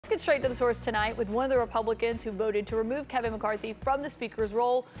get straight to the source tonight with one of the Republicans who voted to remove Kevin McCarthy from the Speaker's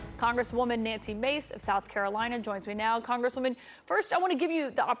role. Congresswoman Nancy Mace of South Carolina joins me now. Congresswoman, first, I want to give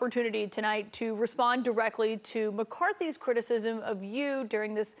you the opportunity tonight to respond directly to McCarthy's criticism of you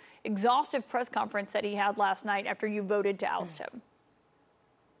during this exhaustive press conference that he had last night after you voted to oust him.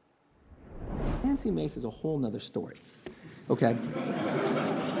 Nancy Mace is a whole nother story. Okay.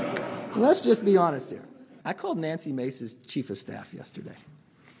 Let's just be honest here. I called Nancy Mace's chief of staff yesterday.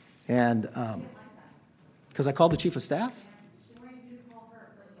 And because I called the chief of staff?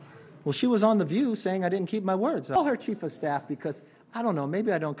 Well, she was on The View saying I didn't keep my words. I called her chief of staff because, I don't know,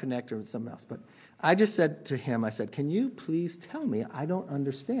 maybe I don't connect her with something else. But I just said to him, I said, can you please tell me, I don't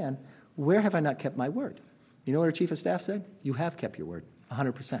understand, where have I not kept my word? You know what her chief of staff said? You have kept your word,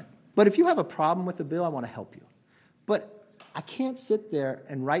 100%. But if you have a problem with the bill, I want to help you. But I can't sit there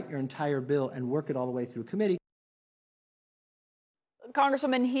and write your entire bill and work it all the way through committee.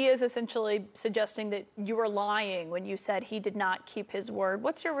 Congresswoman, he is essentially suggesting that you were lying when you said he did not keep his word.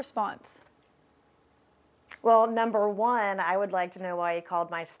 What's your response? Well, number one, I would like to know why he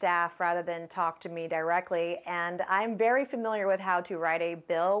called my staff rather than talk to me directly. And I'm very familiar with how to write a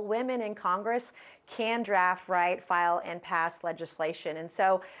bill. Women in Congress can draft, write, file, and pass legislation. And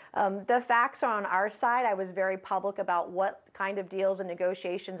so the facts are on our side. I was very public about what kind of deals and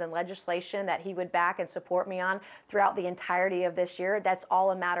negotiations and legislation that he would back and support me on throughout the entirety of this year. That's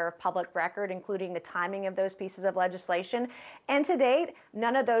all a matter of public record, including the timing of those pieces of legislation. And to date,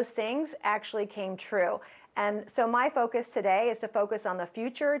 none of those things actually came true. And so my focus today is to focus on the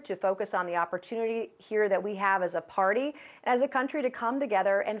future, to focus on the opportunity here that we have as a party, as a country, to come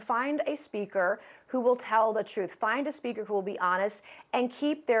together and find a speaker who will tell the truth, find a speaker who will be honest and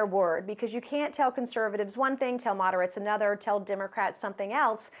keep their word, because you can't tell conservatives one thing, tell moderates another, tell Democrats something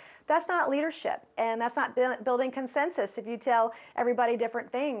else. That's not leadership, and that's not building consensus if you tell everybody different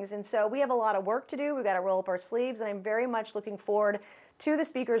things. And so we have a lot of work to do. We've got to roll up our sleeves, and I'm very much looking forward to the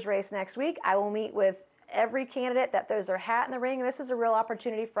speaker's race next week. I will meet with every candidate that throws their hat in the ring. This is a real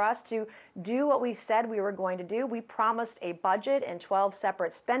opportunity for us to do what we said we were going to do. We promised a budget and 12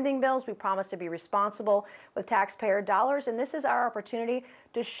 separate spending bills. We promised to be responsible with taxpayer dollars, and this is our opportunity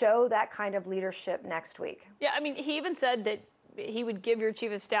to show that kind of leadership next week. Yeah, I mean, he even said that he would give your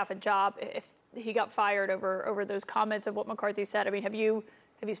chief of staff a job if he got fired over those comments of what McCarthy said. I mean, have you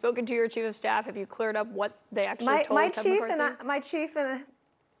spoken to your chief of staff? Have you cleared up what they actually told Kevin McCarthy?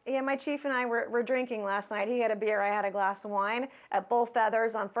 My chief and I were drinking last night. He had a beer, I had a glass of wine at Bull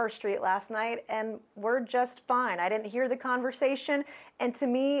Feathers on First Street last night, and we're just fine. I didn't hear the conversation, and to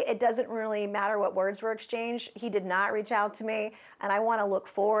me, it doesn't really matter what words were exchanged. He did not reach out to me, and I want to look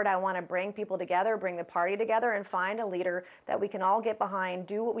forward. I want to bring people together, bring the party together, and find a leader that we can all get behind,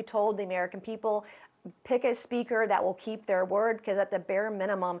 do what we told the American people, pick a speaker that will keep their word, because at the bare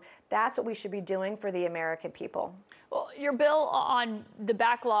minimum, that's what we should be doing for the American people. Well, your bill on the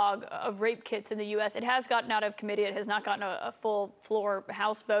backlog of rape kits in the U.S., it has gotten out of committee. It has not gotten a full floor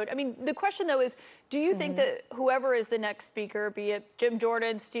House vote. I mean, the question, though, is do you think that whoever is the next speaker, be it Jim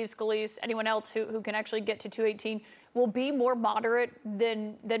Jordan, Steve Scalise, anyone else who can actually get to 218, will be more moderate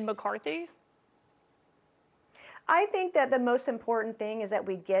than McCarthy? I think that the most important thing is that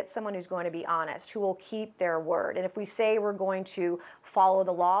we get someone who's going to be honest, who will keep their word. And if we say we're going to follow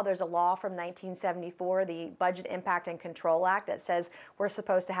the law, there's a law from 1974, the Budget Impact and Control Act, that says we're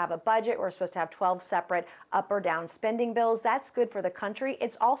supposed to have a budget. We're supposed to have 12 separate up or down spending bills. That's good for the country.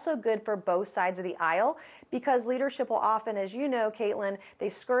 It's also good for both sides of the aisle, because leadership will often, as you know, Kaitlan, they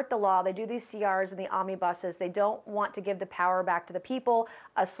skirt the law. They do these CRs and the omnibuses. They don't want to give the power back to the people.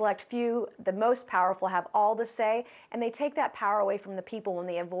 A select few, the most powerful, have all the say. And they take that power away from the people when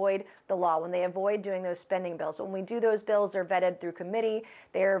they avoid the law, when they avoid doing those spending bills. When we do those bills, they're vetted through committee.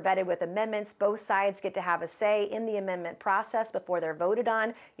 They're vetted with amendments. Both sides get to have a say in the amendment process before they're voted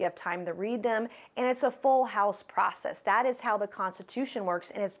on. You have time to read them. And it's a full House process. That is how the Constitution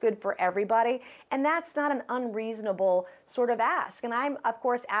works, and it's good for everybody. And that's not an unreasonable sort of ask. And I'm, of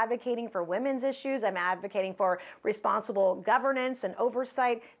course, advocating for women's issues. I'm advocating for responsible governance and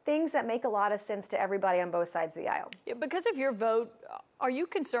oversight, things that make a lot of sense to everybody on both sides of the aisle. Yeah, because of your vote, are you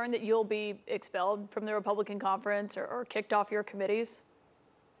concerned that you'll be expelled from the Republican conference or kicked off your committees?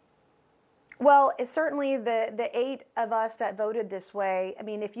 Well, it's certainly the 8 of us that voted this way. I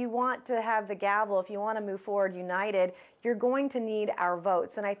mean, if you want to have the gavel, if you want to move forward united, you're going to need our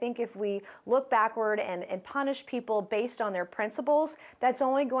votes. And I think if we look backward and punish people based on their principles, that's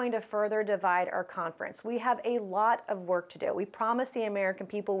only going to further divide our conference. We have a lot of work to do. We promised the American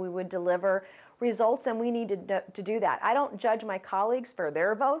people we would deliver results, and we need to do that. I don't judge my colleagues for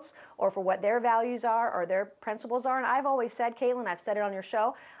their votes or for what their values are or their principles are. And I've always said, Kaitlan, I've said it on your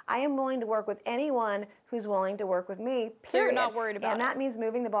show, I am willing to work with anyone who's willing to work with me, period. So you're not worried about it? And that means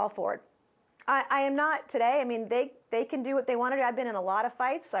moving the ball forward. I am not today. I mean, they can do what they want to do. I've been in a lot of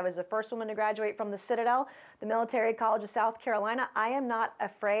fights. I was the first woman to graduate from the Citadel, the Military College of South Carolina. I am not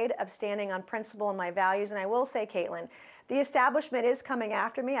afraid of standing on principle and my values. And I will say, Kaitlan, the establishment is coming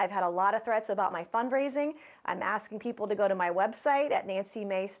after me. I've had a lot of threats about my fundraising. I'm asking people to go to my website at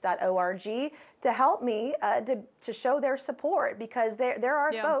nancymace.org to help me to show their support, because there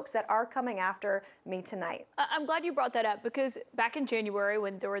are folks that are coming after me tonight. I'm glad you brought that up, because back in January,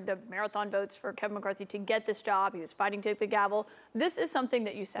 when there were the marathon votes for Kevin McCarthy to get this job, he was fighting to take the gavel. This is something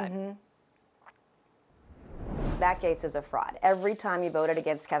that you said. Matt Gaetz is a fraud. Every time he voted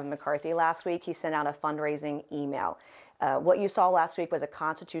against Kevin McCarthy last week, he sent out a fundraising email. What you saw last week was a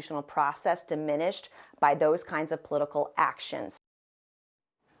constitutional process diminished by those kinds of political actions.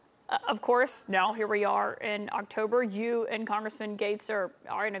 Of course, now here we are in October. You and Congressman Gaetz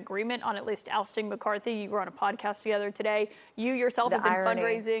are in agreement on at least ousting McCarthy. You were on a podcast together today. You yourself have been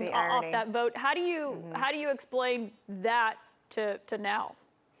fundraising off that vote. How do you explain that to now?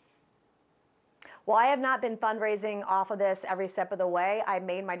 Well, I have not been fundraising off of this every step of the way. I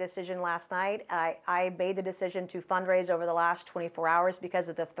made my decision last night. I made the decision to fundraise over the last 24 hours because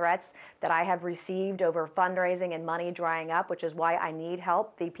of the threats that I have received over fundraising and money drying up, which is why I need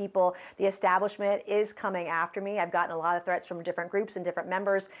help. The establishment is coming after me. I've gotten a lot of threats from different groups and different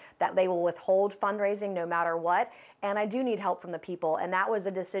members that they will withhold fundraising no matter what. And I do need help from the people. And that was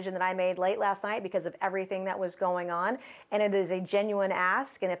a decision that I made late last night because of everything that was going on. And it is a genuine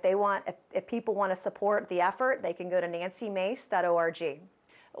ask. And if people want to support the effort, they can go to nancymace.org.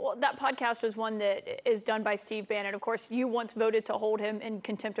 Well, that podcast was one that is done by Steve Bannon. Of course, you once voted to hold him in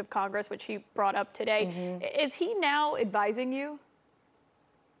contempt of Congress, which he brought up today. Is he now advising you?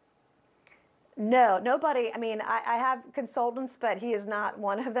 No, nobody. I mean, I have consultants, but he is not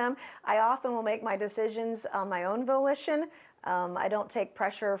one of them. I often will make my decisions on my own volition. I don't take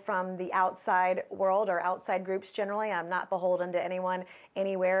pressure from the outside world or outside groups generally. I'm not beholden to anyone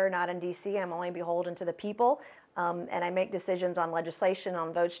anywhere, not in D.C. I'm only beholden to the people. And I make decisions on legislation,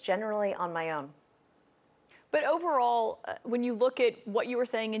 on votes, generally on my own. But overall, when you look at what you were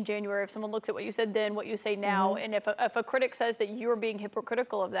saying in January, if someone looks at what you said then, what you say now, and if a critic says that you're being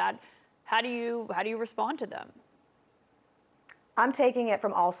hypocritical of that, how do you respond to them? I'm taking it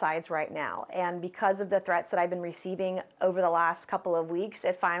from all sides right now. And because of the threats that I've been receiving over the last couple of weeks,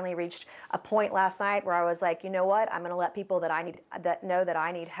 it finally reached a point last night where I was like, you know what? I'm going to let people that know that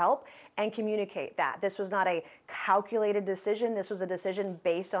I need help and communicate that. This was not a calculated decision. This was a decision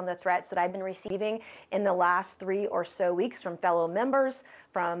based on the threats that I've been receiving in the last 3 or so weeks from fellow members,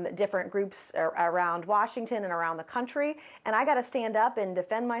 from different groups around Washington and around the country. And I got to stand up and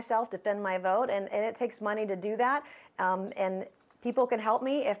defend myself, defend my vote. And it takes money to do that. And people can help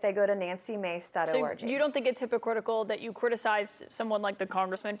me if they go to nancymace.org. So you don't think it's hypocritical that you criticized someone like the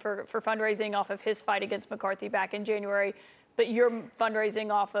congressman for fundraising off of his fight against McCarthy back in January, but you're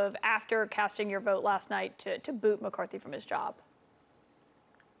fundraising off of after casting your vote last night to boot McCarthy from his job?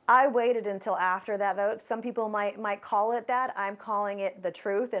 I waited until after that vote. Some people might call it that. I'm calling it the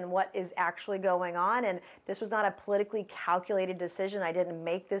truth and what is actually going on. And this was not a politically calculated decision. I didn't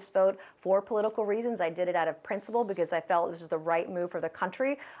make this vote for political reasons. I did it out of principle because I felt this is the right move for the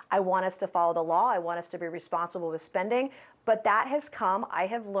country. I want us to follow the law. I want us to be responsible with spending. But that has come, I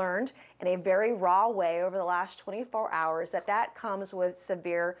have learned in a very raw way over the last 24 hours that comes with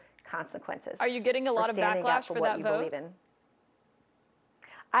severe consequences. Are you getting a lot of backlash for that vote?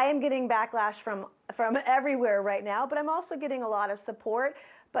 I am getting backlash from everywhere right now, but I'm also getting a lot of support.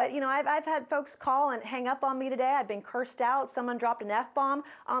 But, you know, I've had folks call and hang up on me today. I've been cursed out. Someone dropped an F-bomb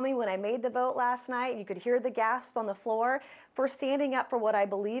on me when I made the vote last night. You could hear the gasp on the floor for standing up for what I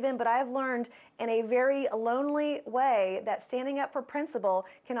believe in. But I've learned in a very lonely way that standing up for principle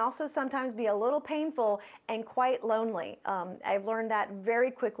can also sometimes be a little painful and quite lonely. I've learned that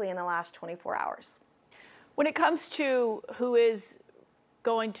very quickly in the last 24 hours. When it comes to who is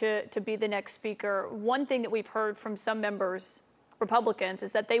going to be the next speaker, one thing that we've heard from some members, Republicans,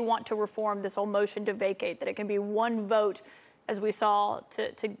 is that they want to reform this whole motion to vacate, that it can be one vote, as we saw,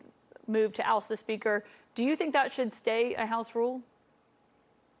 to move to oust the speaker. Do you think that should stay a House rule?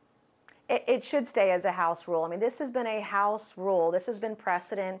 It should stay as a House rule. I mean, this has been a House rule. This has been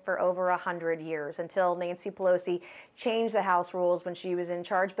precedent for over 100 years until Nancy Pelosi changed the House rules when she was in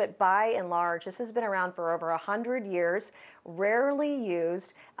charge. But by and large, this has been around for over 100 years, rarely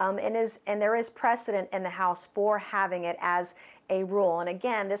used, and there is precedent in the House for having it as a rule. And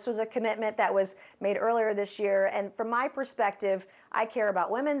again, this was a commitment that was made earlier this year. And from my perspective, I care about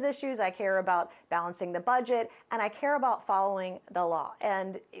women's issues, I care about balancing the budget, and I care about following the law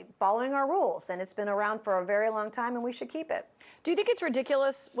and following our rules. And it's been around for a very long time, and we should keep it. Do you think it's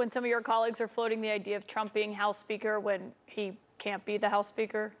ridiculous when some of your colleagues are floating the idea of Trump being House Speaker when he can't be the House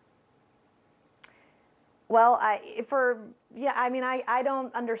Speaker? Well, I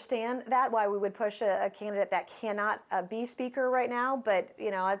don't understand that, why we would push a candidate that cannot be Speaker right now. But,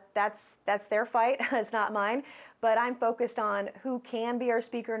 you know, that's their fight. It's not mine. But I'm focused on who can be our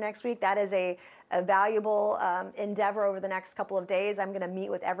Speaker next week. That is a valuable endeavor over the next couple of days. I'm going to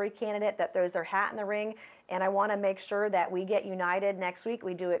meet with every candidate that throws their hat in the ring. And I want to make sure that we get united next week.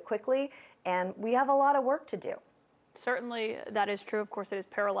 We do it quickly. And we have a lot of work to do. Certainly, that is true. Of course, it is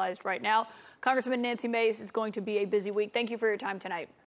paralyzed right now. Congresswoman Nancy Mace, it's going to be a busy week. Thank you for your time tonight.